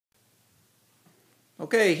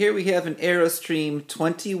Okay, here we have an Aerostream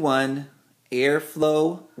 21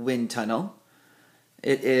 airflow wind tunnel.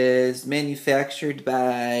 It is manufactured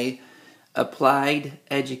by Applied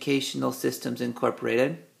Educational Systems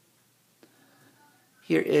Incorporated.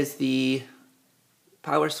 Here is the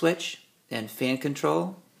power switch and fan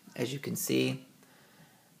control. As you can see,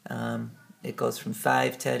 it goes from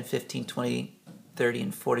 5, 10, 15, 20, 30,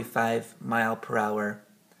 and 45 mile per hour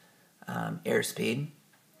airspeed.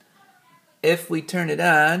 If we turn it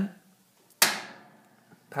on,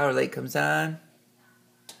 power light comes on.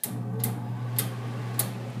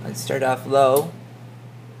 Let's start off low.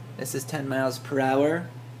 This is 10 miles per hour.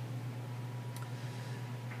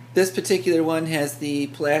 This particular one has the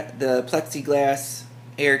plexiglass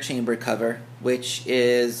air chamber cover, which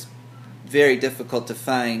is very difficult to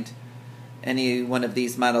find. Any one of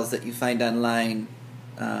these models that you find online,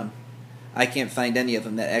 I can't find any of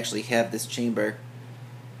them that actually have this chamber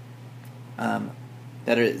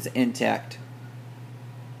that is intact.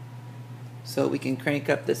 So we can crank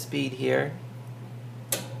up the speed here.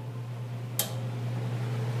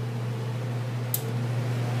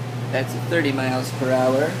 That's 30 miles per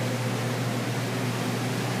hour.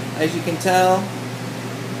 As you can tell,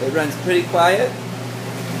 it runs pretty quiet.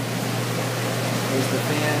 There's the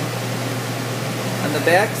fan. On the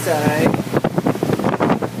back side,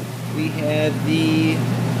 we have the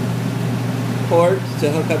port to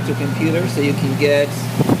hook up to a computer so you can get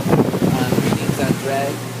readings on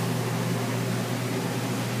drag.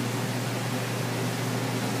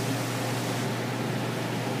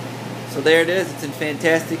 So there it is. It's in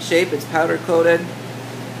fantastic shape. It's powder coated.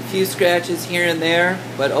 A few scratches here and there,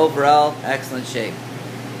 but overall excellent shape.